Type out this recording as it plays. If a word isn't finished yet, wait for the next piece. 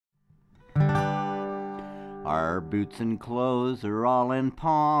Our boots and clothes are all in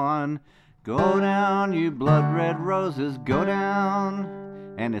pawn. Go down, you blood-red roses, go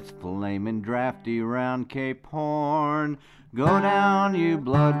down. And it's flamin' drafty round Cape Horn. Go down, you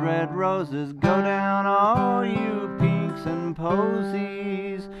blood-red roses, go down, all you pinks and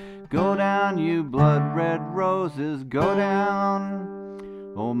posies. Go down, you blood-red roses, go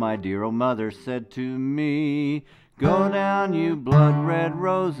down. Oh, my dear old mother said to me, go down, you blood-red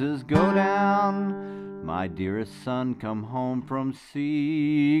roses, go down. My dearest son, come home from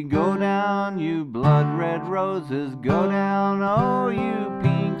sea. Go down, you blood-red roses, go down, oh, you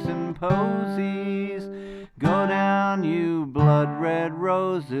pinks and posies. Go down, you blood-red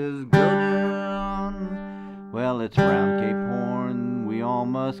roses, go down. Well, it's round Cape Horn we all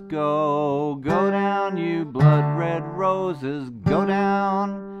must go. Go down, you blood-red roses, go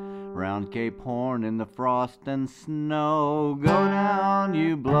down. Round Cape Horn in the frost and snow. Go down,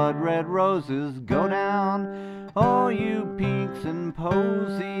 you blood-red roses, go down. Oh, you pinks and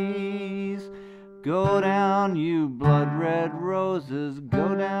posies. Go down, you blood-red roses,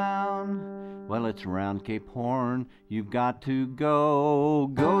 go down. Well, it's round Cape Horn you've got to go.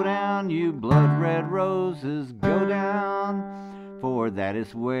 Go down, you blood-red roses, go down. For that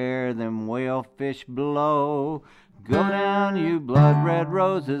is where them whale fish blow. Go down, you blood-red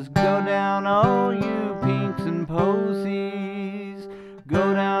roses, go down, oh, you pinks and posies.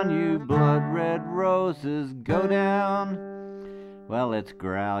 Go down, you blood-red roses, go down. Well, let's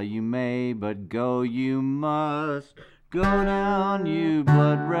growl you may, but go you must. Go down, you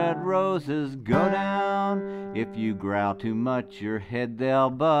blood-red roses, go down. If you growl too much, your head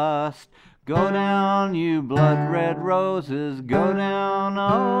they'll bust. Go down, you blood-red roses, go down,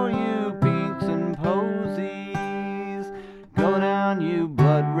 oh, you pinks and posies. Go down, you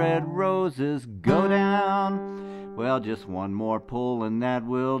blood-red roses, go down. Well, just one more pull and that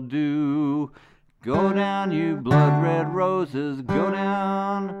will do. Go down, you blood-red roses, go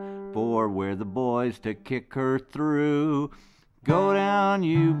down. For we're the boys to kick her through. Go down,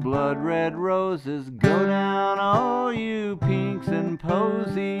 you blood-red roses, go down, oh, you pinks and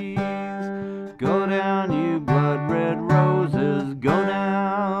posies. Go down, you blood-red roses, go